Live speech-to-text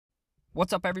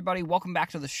What's up, everybody? Welcome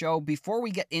back to the show. Before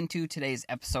we get into today's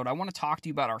episode, I want to talk to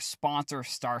you about our sponsor,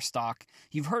 StarStock.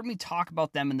 You've heard me talk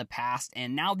about them in the past,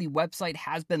 and now the website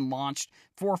has been launched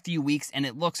for a few weeks, and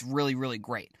it looks really, really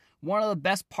great. One of the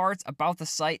best parts about the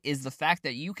site is the fact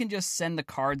that you can just send the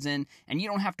cards in, and you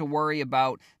don't have to worry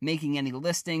about making any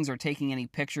listings or taking any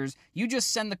pictures. You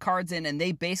just send the cards in, and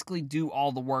they basically do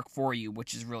all the work for you,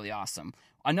 which is really awesome.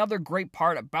 Another great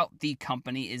part about the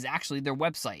company is actually their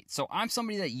website. So I'm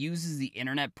somebody that uses the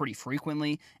internet pretty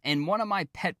frequently, and one of my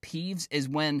pet peeves is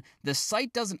when the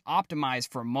site doesn't optimize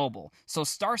for mobile. So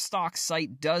StarStock's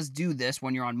site does do this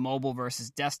when you're on mobile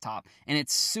versus desktop, and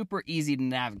it's super easy to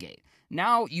navigate.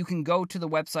 Now you can go to the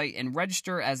website and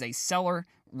register as a seller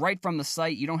right from the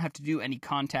site. You don't have to do any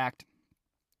contact.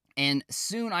 And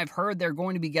soon I've heard they're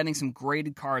going to be getting some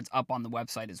graded cards up on the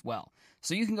website as well.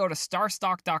 So you can go to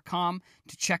starstock.com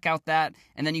to check out that.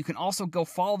 And then you can also go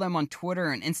follow them on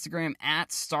Twitter and Instagram at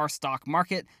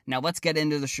StarStockMarket. Now let's get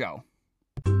into the show.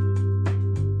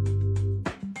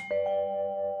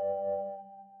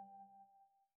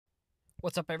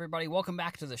 What's up, everybody? Welcome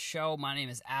back to the show. My name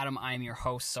is Adam. I am your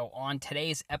host. So on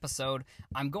today's episode,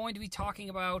 I'm going to be talking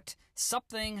about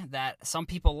something that some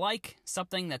people like,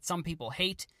 something that some people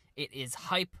hate. It is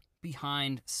hype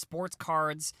behind sports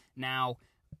cards. Now,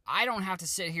 I don't have to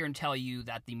sit here and tell you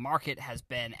that the market has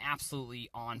been absolutely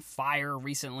on fire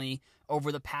recently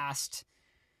over the past,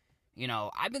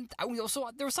 so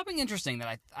there was something interesting that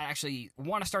I actually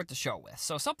want to start the show with.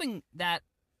 So something that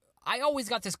I always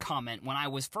got this comment when I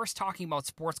was first talking about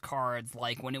sports cards,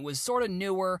 like when it was sort of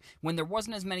newer, when there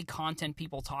wasn't as many content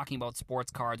people talking about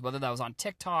sports cards, whether that was on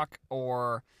TikTok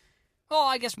or, well,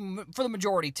 I guess for the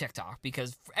majority TikTok,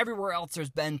 because everywhere else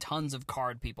there's been tons of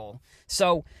card people.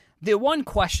 So the one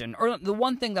question, or the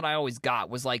one thing that I always got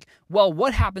was like, well,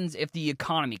 what happens if the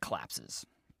economy collapses?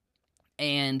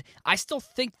 And I still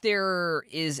think there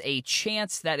is a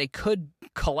chance that it could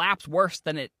collapse worse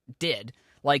than it did.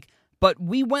 But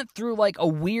we went through like a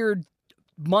weird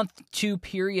month 2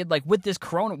 period, like with the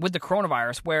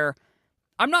coronavirus, where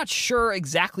I'm not sure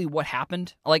exactly what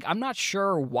happened. Like, I'm not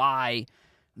sure why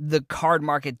the card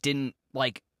market didn't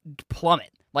like plummet.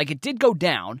 Like, it did go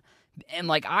down, and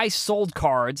like I sold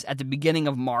cards at the beginning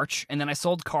of March, and then I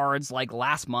sold cards like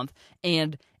last month.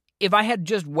 And if I had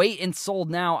just wait and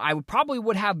sold now, I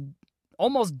would have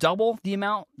almost double the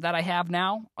amount that I have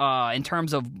now in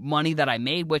terms of money that I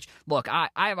made, which, look,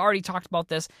 I've already talked about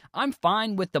this. I'm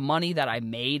fine with the money that I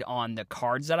made on the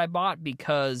cards that I bought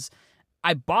because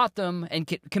I bought them, and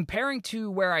comparing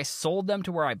to where I sold them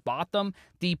to where I bought them,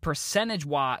 the percentage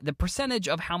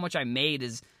of how much I made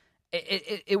is,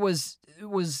 it was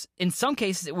in some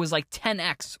cases, it was like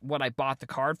 10x what I bought the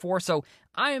card for. So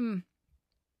I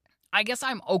guess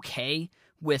I'm okay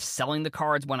with selling the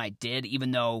cards when I did,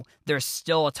 even though there's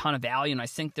still a ton of value, and I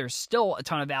think there's still a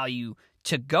ton of value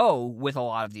to go with a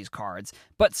lot of these cards.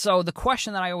 But so the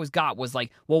question that I always got was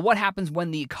like, well, what happens when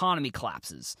the economy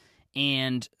collapses?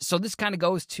 And so this kind of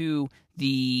goes to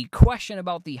the question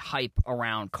about the hype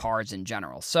around cards in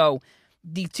general. So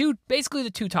the two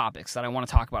topics that I want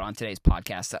to talk about on today's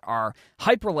podcast that are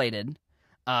hype related,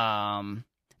 that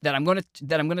I'm going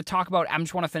to talk about. I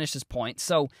just want to finish this point.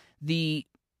 So the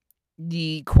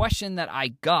question that I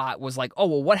got was like, oh,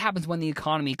 well, what happens when the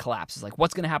economy collapses? Like,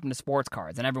 what's going to happen to sports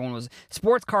cards? And everyone was,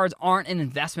 sports cards aren't an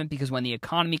investment because when the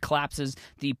economy collapses,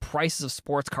 the prices of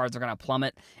sports cards are going to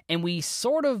plummet. And we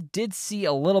sort of did see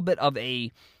a little bit of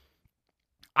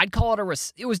I'd call it there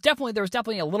was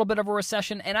definitely a little bit of a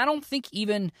recession. And I don't think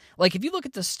even, like, if you look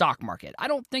at the stock market, I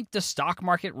don't think the stock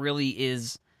market really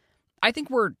is, I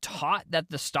think we're taught that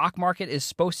the stock market is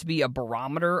supposed to be a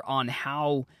barometer on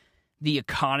how the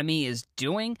economy is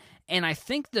doing, and I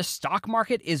think the stock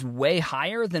market is way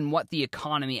higher than what the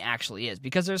economy actually is,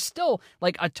 because there's still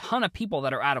like a ton of people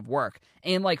that are out of work,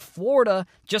 and like Florida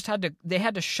just had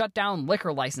to shut down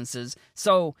liquor licenses,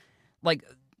 so like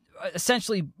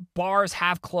essentially bars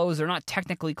have closed. They're not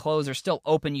technically closed, they're still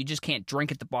open, you just can't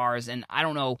drink at the bars. And I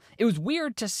don't know, it was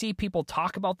weird to see people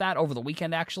talk about that over the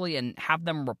weekend actually, and have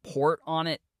them report on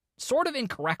it sort of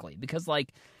incorrectly, because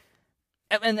like,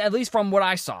 and at least from what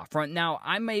I saw, now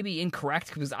I may be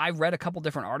incorrect because I read a couple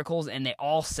different articles and they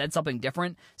all said something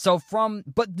different.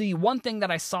 But the one thing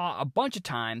that I saw a bunch of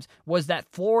times was that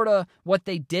Florida, what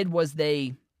they did was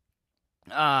they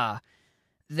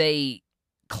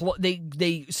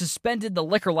suspended the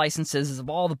liquor licenses of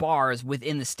all the bars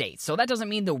within the state. So that doesn't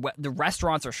mean the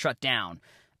restaurants are shut down.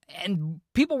 And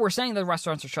people were saying the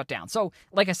restaurants are shut down. So,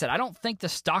 like I said, I don't think the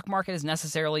stock market is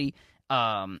necessarily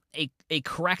a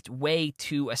correct way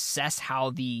to assess how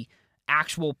the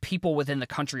actual people within the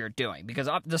country are doing, because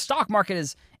the stock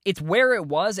market it's where it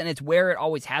was and it's where it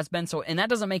always has been. So, and that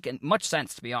doesn't make much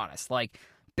sense, to be honest, like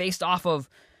based off of,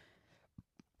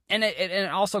 and it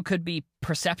also could be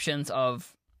perceptions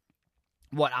of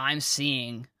what I'm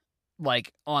seeing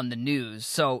like on the news.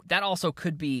 So that also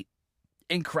could be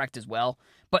incorrect as well.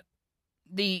 But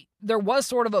there was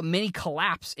sort of a mini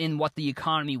collapse in what the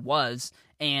economy was,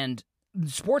 and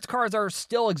sports cards are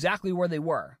still exactly where they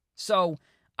were. So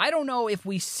I don't know if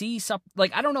we see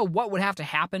I don't know what would have to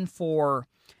happen for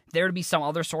there to be some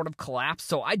other sort of collapse.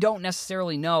 So I don't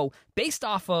necessarily know, based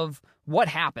off of what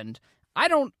happened. I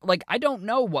don't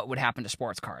know what would happen to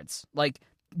sports cards. Like,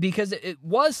 because it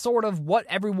was sort of what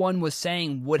everyone was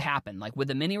saying would happen. Like, with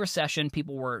the mini recession,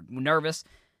 people were nervous,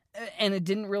 and it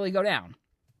didn't really go down.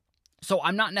 So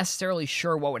I'm not necessarily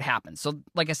sure what would happen. So,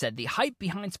 like I said, the hype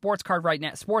behind sports cards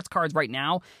right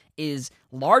now is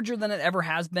larger than it ever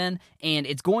has been, and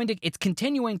it's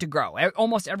continuing to grow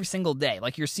almost every single day.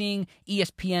 Like, you're seeing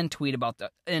ESPN tweet about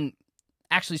that. And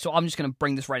actually, so I'm just going to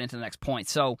bring this right into the next point.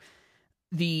 So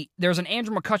there's an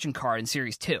Andrew McCutchen card in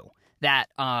Series 2 that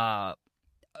a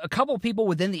couple of people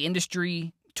within the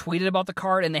industry tweeted about the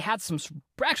card, and they had some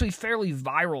actually fairly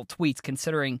viral tweets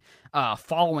considering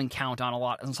following count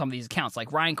on some of these accounts.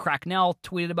 Like Ryan Cracknell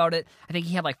tweeted about it. I think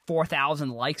he had like 4,000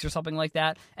 likes or something like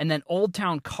that. And then Old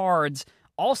Town Cards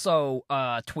also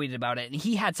tweeted about it, and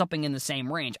he had something in the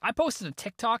same range. I posted a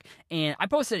TikTok, and I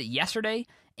posted it yesterday,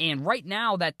 and right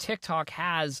now that TikTok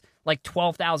has like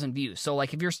 12,000 views. So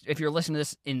like if you're listening to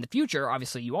this in the future,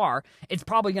 obviously you are, it's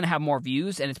probably going to have more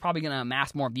views, and it's probably going to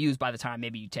amass more views by the time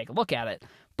maybe you take a look at it.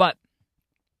 But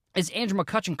this Andrew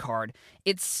McCutchen card,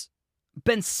 it's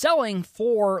been selling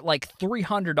for like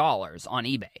 $300 on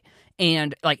eBay.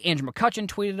 And like Andrew McCutchen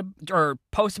tweeted or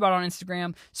posted about it on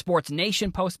Instagram, Sports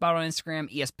Nation posted about it on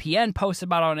Instagram, ESPN posted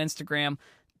about it on Instagram.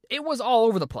 It was all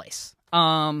over the place.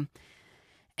 And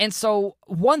so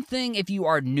one thing, if you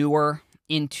are newer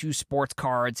into sports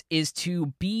cards, is to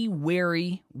be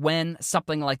wary when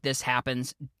something like this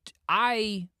happens.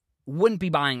 I wouldn't be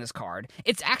buying this card.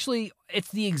 It's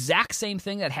the exact same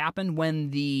thing that happened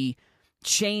when the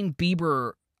Shane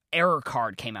Bieber error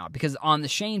card came out, because on the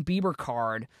Shane Bieber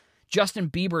card, Justin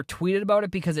Bieber tweeted about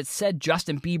it because it said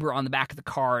Justin Bieber on the back of the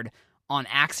card on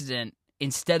accident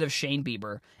instead of Shane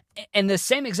Bieber. And the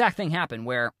same exact thing happened,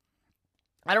 where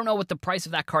I don't know what the price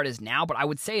of that card is now, but I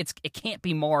would say it can't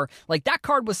be more. Like, that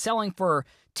card was selling for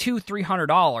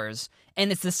 $200-$300,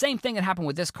 and it's the same thing that happened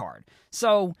with this card.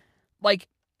 So, like,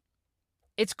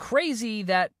 it's crazy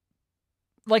that,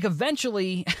 like,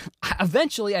 eventually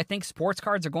I think sports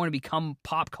cards are going to become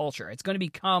pop culture. It's going to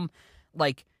become,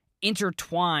 like,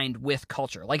 intertwined with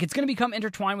culture. Like, it's going to become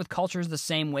intertwined with cultures the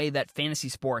same way that fantasy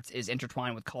sports is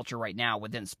intertwined with culture right now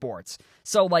within sports.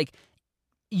 So, like,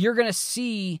 you're going to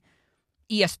see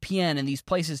ESPN and these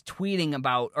places tweeting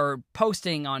about or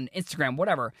posting on Instagram,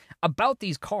 whatever, about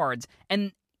these cards,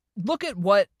 and look at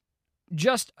what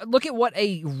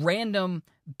a random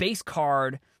base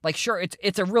card, like, sure,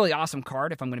 it's a really awesome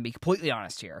card, if I'm going to be completely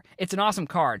honest here. It's an awesome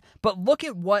card, but look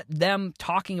at what them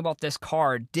talking about this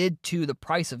card did to the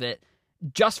price of it,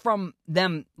 just from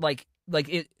them,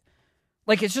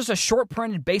 it's just a short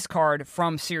printed base card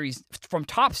from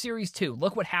Top Series 2.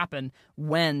 Look what happened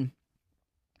when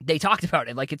they talked about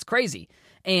it. Like, it's crazy.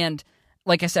 And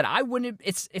like I said,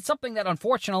 it's something that,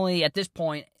 unfortunately, at this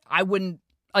point, I wouldn't,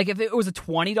 like, if it was a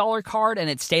 $20 card and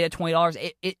it stayed at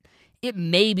 $20, it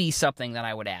may be something that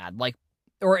I would add. Like,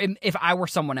 or if I were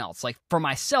someone else. Like, for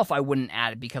myself, I wouldn't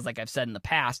add it because, like I've said in the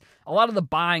past, a lot of the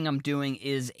buying I'm doing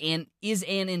is in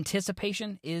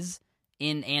anticipation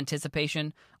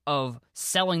of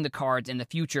selling the cards in the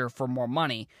future for more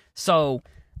money. So,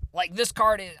 like, this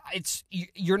card, it's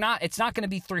not going to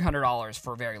be $300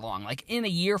 for very long. Like, in a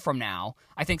year from now,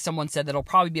 I think someone said that it'll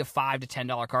probably be a $5 to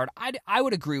 $10 card. I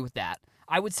would agree with that.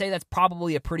 I would say that's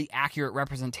probably a pretty accurate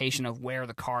representation of where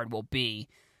the card will be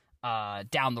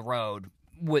down the road,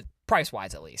 with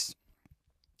price-wise at least.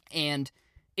 And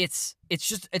it's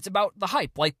about the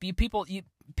hype. Like,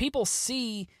 people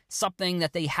see something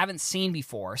that they haven't seen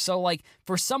before. So, like,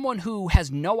 for someone who has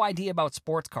no idea about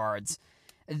sports cards,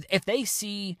 if they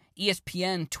see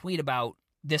ESPN tweet about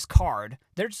this card,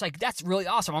 they're just like, that's really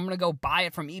awesome, I'm going to go buy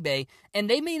it from eBay. And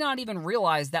they may not even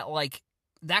realize that, like,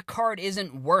 that card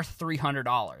isn't worth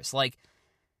 $300. Like,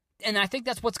 and I think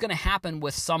that's what's going to happen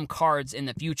with some cards in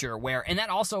the future, and that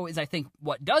also is, I think,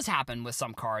 what does happen with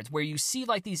some cards, where you see,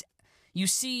 like, you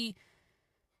see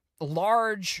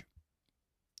large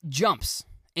jumps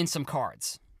in some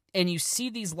cards. And you see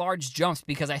these large jumps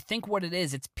because I think what it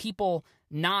is, it's people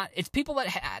it's people that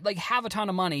have a ton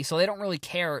of money, so they don't really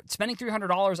care. Spending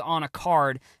 $300 on a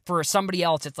card for somebody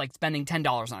else, it's like spending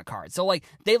 $10 on a card. So like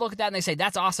they look at that and they say,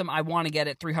 that's awesome, I want to get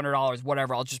it, $300,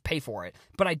 whatever, I'll just pay for it.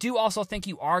 But I do also think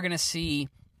you are going to see,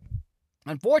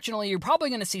 unfortunately, you're probably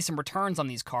going to see some returns on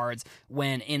these cards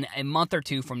when in a month or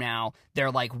two from now,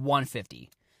 they're like $150.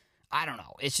 I don't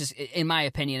know. It's just, in my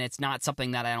opinion, it's not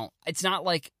something that it's not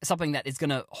like something that is going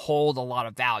to hold a lot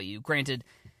of value. Granted,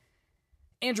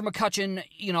 Andrew McCutchen,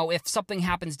 if something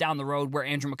happens down the road where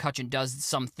Andrew McCutchen does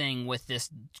something with this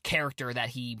character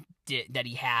that he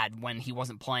had when he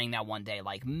wasn't playing that one day,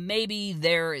 like maybe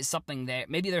there is something there.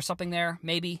 Maybe there's something there.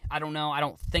 Maybe. I don't know. I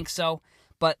don't think so.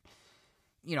 But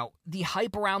the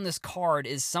hype around this card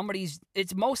is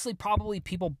it's mostly probably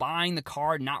people buying the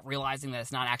card, not realizing that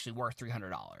it's not actually worth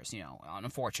 $300,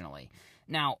 unfortunately.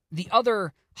 Now, the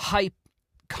other hype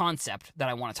concept that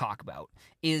I want to talk about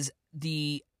is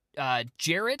the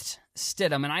Jarrett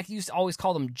Stidham, and I used to always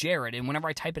call him Jared, and whenever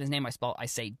I type in his name, I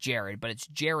say Jared, but it's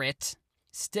Jarrett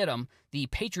Stidham, the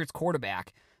Patriots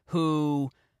quarterback,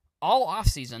 who all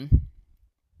offseason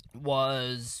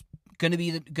was going to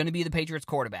be the Patriots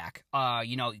quarterback.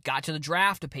 Got to the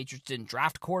draft. The Patriots didn't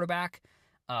draft a quarterback.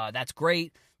 That's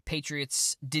great.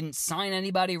 Patriots didn't sign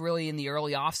anybody really in the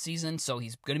early offseason, so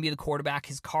he's going to be the quarterback.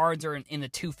 His cards are in the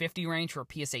 250 range for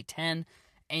a PSA 10,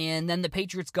 and then the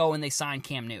Patriots go and they sign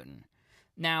Cam Newton.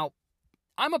 Now,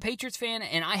 I'm a Patriots fan,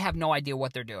 and I have no idea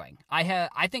what they're doing.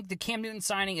 I think the Cam Newton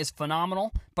signing is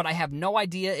phenomenal, but I have no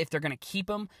idea if they're going to keep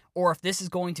him or if this is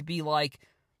going to be like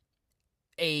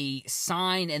a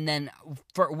sign, and then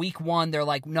for week one they're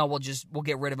like, no, we'll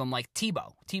get rid of him, like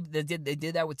Tebow. They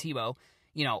did that with Tebow.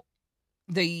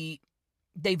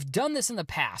 They've done this in the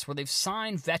past where they've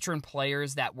signed veteran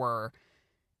players that were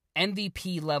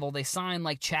MVP level. They signed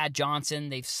like Chad Johnson.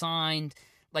 They've signed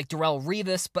like Darrelle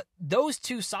Revis, but those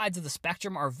two sides of the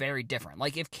spectrum are very different.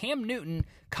 Like if Cam Newton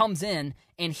comes in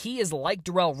and he is like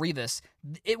Darrelle Revis,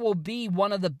 it will be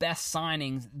one of the best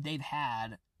signings they've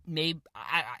had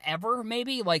ever.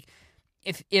 Like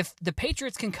if the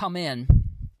Patriots can come in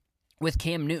with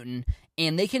Cam Newton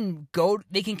and they can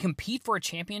compete for a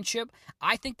championship,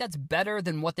 I think that's better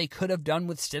than what they could have done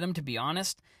with Stidham, to be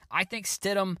honest. I think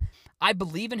Stidham, I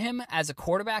believe in him as a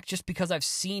quarterback just because I've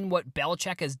seen what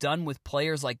Belichick has done with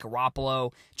players like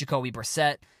Garoppolo, Jacoby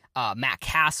Brissett, Matt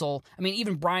Castle. I mean,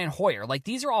 even Brian Hoyer. Like,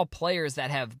 these are all players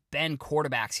that have been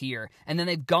quarterbacks here, and then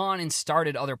they've gone and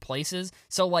started other places.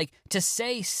 So, like, to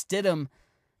say Stidham,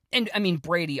 and I mean,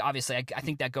 Brady, obviously, I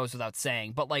think that goes without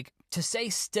saying, but, like, to say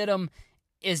Stidham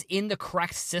is in the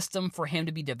correct system for him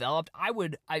to be developed, I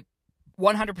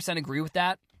 100% agree with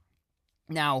that.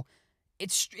 Now,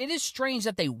 it is strange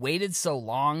that they waited so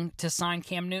long to sign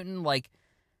Cam Newton. Like,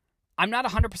 I'm not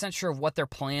 100% sure of what their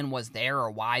plan was there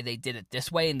or why they did it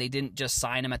this way and they didn't just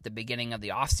sign him at the beginning of the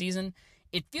offseason.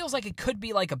 It feels like it could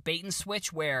be like a bait and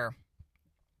switch where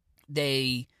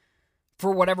they,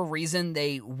 for whatever reason,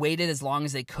 they waited as long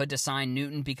as they could to sign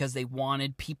Newton because they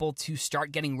wanted people to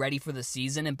start getting ready for the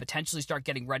season and potentially start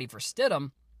getting ready for Stidham,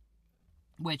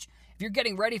 which, if you're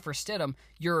getting ready for Stidham,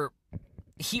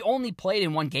 he only played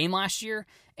in one game last year,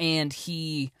 and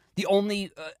the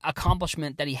only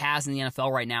accomplishment that he has in the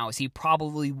NFL right now is he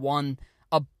probably won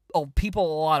people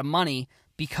a lot of money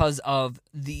because of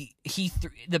the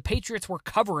Patriots were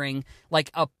covering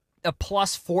like a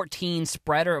plus 14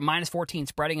 spread or a minus 14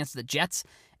 spread against the Jets.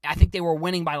 I think they were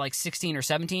winning by like 16 or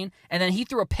 17, and then he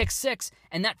threw a pick six,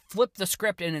 and that flipped the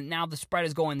script, and now the spread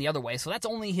is going the other way. So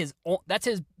that's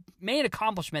his main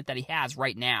accomplishment that he has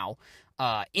right now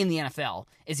in the NFL,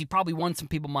 is he probably won some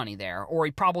people money there, or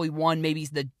he probably won maybe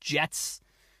the Jets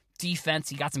defense.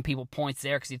 He got some people points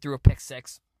there because he threw a pick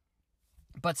six.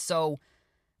 But so,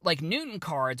 like, Newton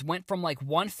cards went from like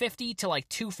 150 to like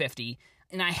 250,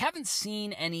 and I haven't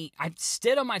seen any. I've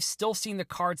still seen the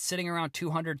cards sitting around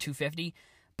 200, 250,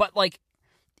 but like,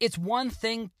 it's one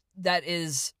thing that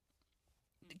is.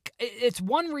 It's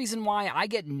one reason why I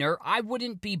get I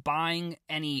wouldn't be buying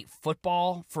any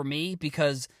football for me,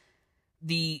 because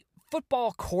the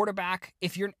football quarterback,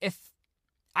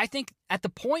 I think at the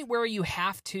point where you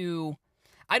have to,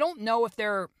 I don't know if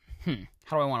they're,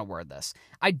 how do I want to word this?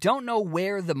 I don't know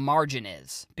where the margin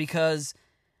is, because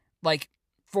like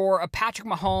for a Patrick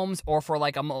Mahomes or for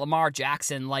like a Lamar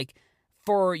Jackson, like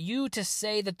for you to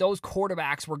say that those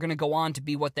quarterbacks were going to go on to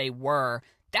be what they were,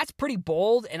 that's pretty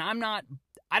bold, and I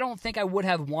don't think I would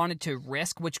have wanted to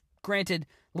risk, which granted,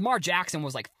 Lamar Jackson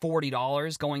was like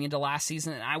 $40 going into last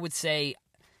season, and I would say,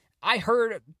 I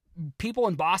heard people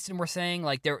in Boston were saying,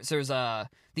 like, there's the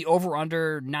Over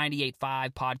Under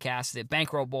 98.5 podcast, the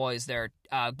Bankroll Boys, they're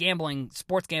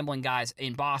sports gambling guys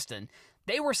in Boston.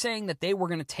 they were saying that they were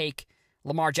going to take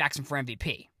Lamar Jackson for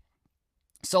MVP.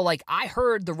 So, like, I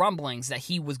heard the rumblings that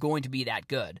he was going to be that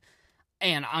good.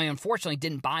 And I unfortunately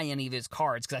didn't buy any of his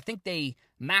cards because I think they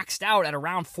maxed out at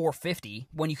around 450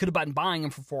 when you could have been buying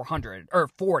them for 400 or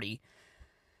 40.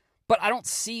 But I don't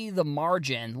see the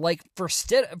margin, like,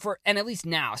 and at least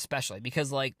now especially,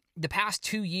 because, like, the past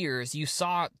 2 years, you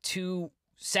saw 2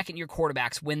 second-year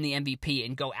quarterbacks win the MVP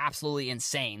and go absolutely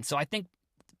insane. So I think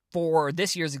for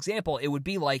this year's example, it would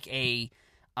be like a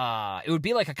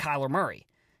Kyler Murray.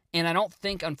 And I don't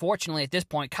think, unfortunately, at this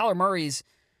point, Kyler Murray's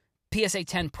PSA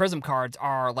 10 Prism cards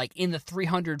are like in the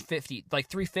 $350,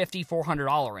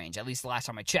 $400 range, at least the last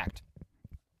time I checked.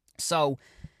 So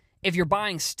if you're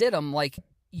buying Stidham, like,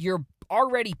 you're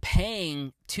already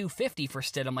paying $250 for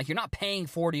Stidham. Like, you're not paying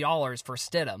 $40 for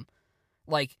Stidham.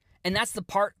 Like, and that's the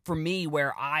part for me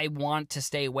where I want to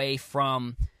stay away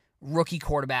from rookie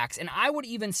quarterbacks. And I would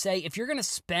even say if you're going to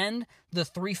spend the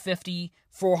 $350,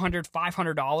 $400,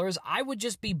 $500, I would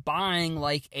just be buying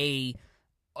like a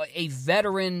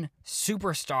veteran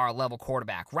superstar level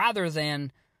quarterback rather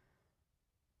than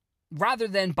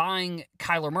buying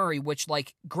Kyler Murray, which,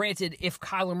 like, granted, if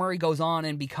Kyler Murray goes on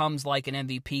and becomes like an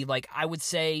MVP, like, I would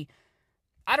say,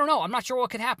 I don't know, I'm not sure what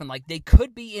could happen. Like, they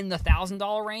could be in the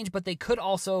 $1,000 range, but they could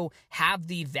also have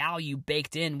the value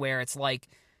baked in where it's like,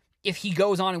 if he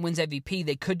goes on and wins MVP,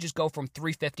 they could just go from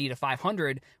 $350 to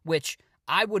 $500, which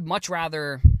I would much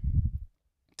rather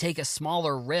take a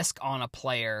smaller risk on a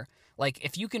player. Like,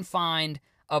 if you can find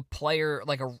a player,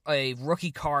 like a rookie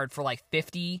card for like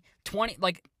 50, 20,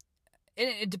 like,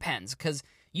 it depends, because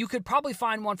you could probably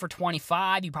find one for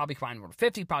 25, you probably find one for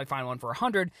 50, probably find one for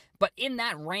 100, but in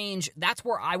that range, that's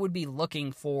where I would be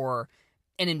looking for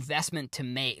an investment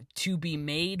to be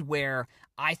made where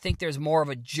I think there's more of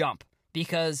a jump.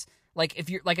 Because, like,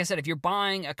 like I said, if you're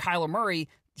buying a Kyler Murray,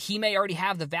 he may already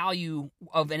have the value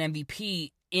of an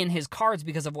MVP in his cards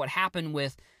because of what happened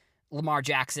with Lamar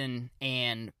Jackson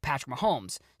and Patrick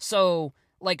Mahomes. So,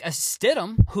 like, a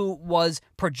Stidham, who was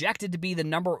projected to be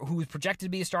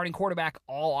a starting quarterback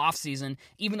all offseason,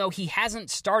 even though he hasn't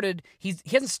started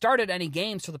any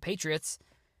games for the Patriots,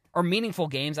 or meaningful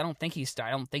games. I don't think he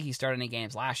started any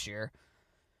games last year.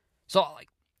 So, like,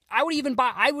 I would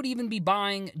even be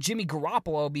buying Jimmy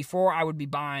Garoppolo before I would be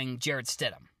buying Jarrett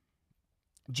Stidham.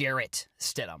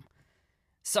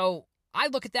 So I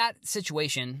look at that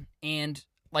situation and,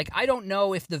 like, I don't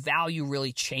know if the value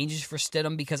really changes for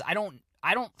Stidham because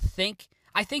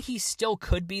I think he still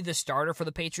could be the starter for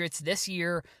the Patriots this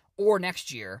year or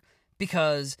next year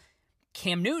because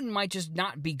Cam Newton might just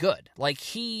not be good. Like,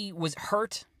 he was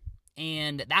hurt,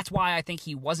 and that's why I think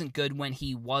he wasn't good when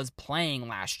he was playing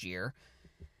last year.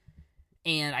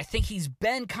 And I think he's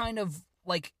been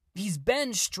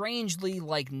strangely,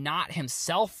 like, not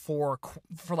himself for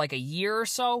like a year or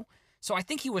so. So I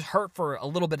think he was hurt for a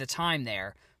little bit of time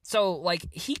there. So, like,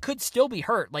 he could still be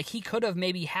hurt. Like, he could have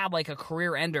maybe had, like, a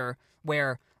career ender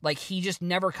where, like, he just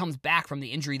never comes back from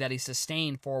the injury that he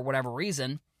sustained for whatever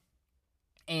reason.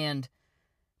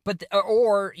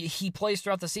 Or he plays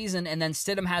throughout the season and then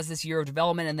Stidham has this year of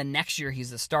development and then next year he's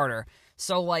the starter.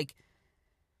 So, like,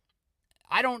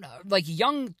 I don't know, like,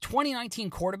 young 2019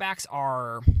 quarterbacks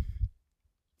are,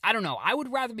 I don't know, I would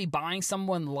rather be buying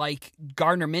someone like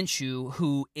Gardner Minshew,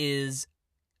 who is,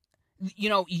 you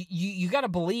know, you got to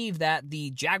believe that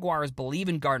the Jaguars believe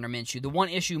in Gardner Minshew. The one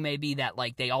issue may be that,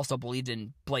 like, they also believed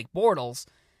in Blake Bortles,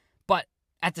 but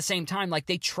at the same time, like,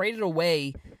 they traded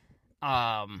away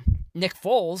Nick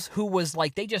Foles, who was,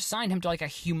 like, they just signed him to, like, a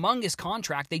humongous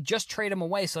contract. They just trade him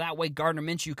away so that way Gardner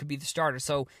Minshew could be the starter.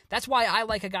 So that's why I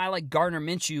like a guy like Gardner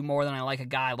Minshew more than I like a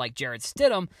guy like Jarrett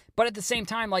Stidham. But at the same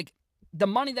time, like, the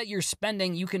money that you're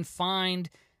spending, you can find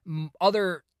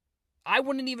other...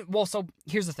 so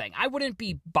here's the thing. I wouldn't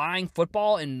be buying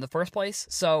football in the first place,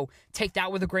 so take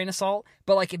that with a grain of salt.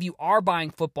 But, like, if you are buying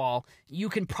football, you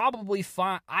can probably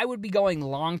find... I would be going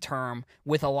long-term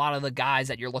with a lot of the guys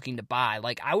that you're looking to buy.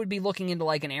 Like, I would be looking into,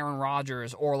 like, an Aaron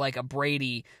Rodgers or, like, a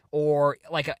Brady or,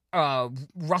 like, a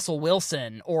Russell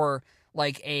Wilson or,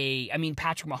 like,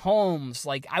 Patrick Mahomes.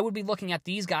 Like, I would be looking at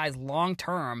these guys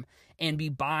long-term and be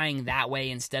buying that way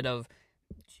instead of,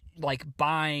 like,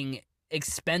 buying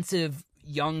expensive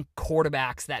young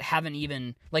quarterbacks that haven't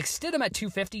even, like, Stidham at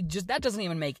 250, just that doesn't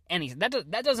even make any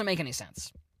that doesn't make any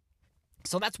sense.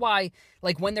 So that's why,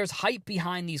 like, when there's hype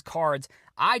behind these cards,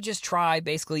 I just try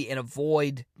basically and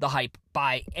avoid the hype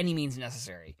by any means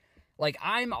necessary. Like,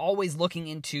 I'm always looking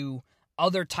into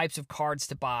other types of cards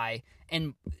to buy,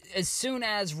 and as soon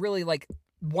as really, like,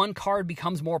 one card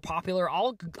becomes more popular,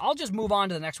 I'll just move on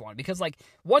to the next one, because like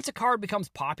once a card becomes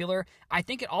popular, I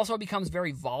think it also becomes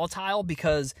very volatile,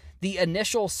 because the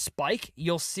initial spike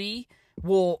you'll see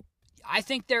I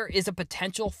think there is a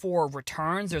potential for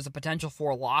returns. There's a potential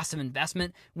for loss of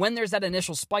investment when there's that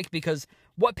initial spike, because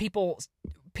what people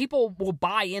will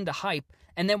buy into hype,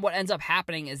 and then what ends up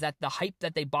happening is that the hype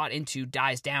that they bought into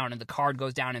dies down and the card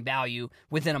goes down in value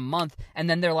within a month, and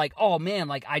then they're like, oh man,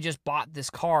 like I just bought this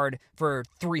card for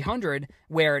 $300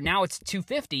 where now it's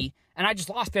 $250 and I just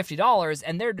lost $50,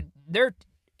 and they're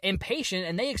impatient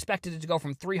and they expected it to go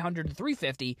from $300 to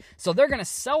 $350, so they're going to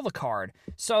sell the card.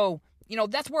 So,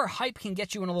 that's where hype can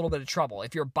get you in a little bit of trouble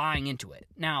if you're buying into it.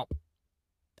 Now,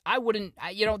 I wouldn't,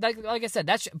 like I said,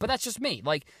 that's just me.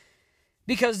 Like,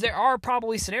 because there are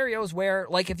probably scenarios where,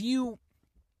 like, if you,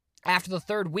 after the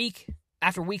third week,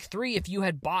 after week 3, if you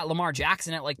had bought Lamar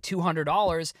Jackson at like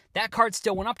 $200, that card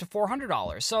still went up to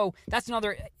 $400. So that's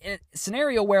another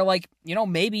scenario where, like,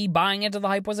 maybe buying into the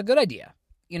hype was a good idea.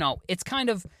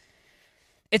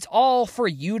 It's all for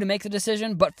you to make the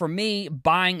decision, but for me,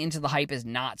 buying into the hype is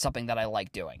not something that I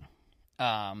like doing.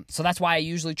 So that's why I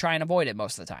usually try and avoid it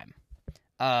most of the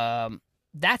time.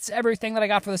 That's everything that I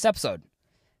got for this episode.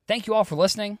 Thank you all for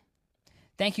listening.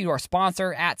 Thank you to our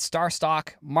sponsor at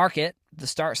Starstock Market,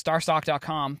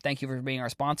 starstock.com. Thank you for being our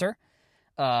sponsor.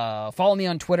 Follow me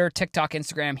on Twitter, TikTok,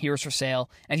 Instagram, Heroes for Sale.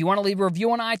 And if you want to leave a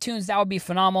review on iTunes, that would be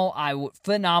phenomenal. I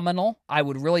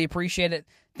would really appreciate it.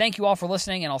 Thank you all for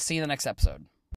listening, and I'll see you in the next episode.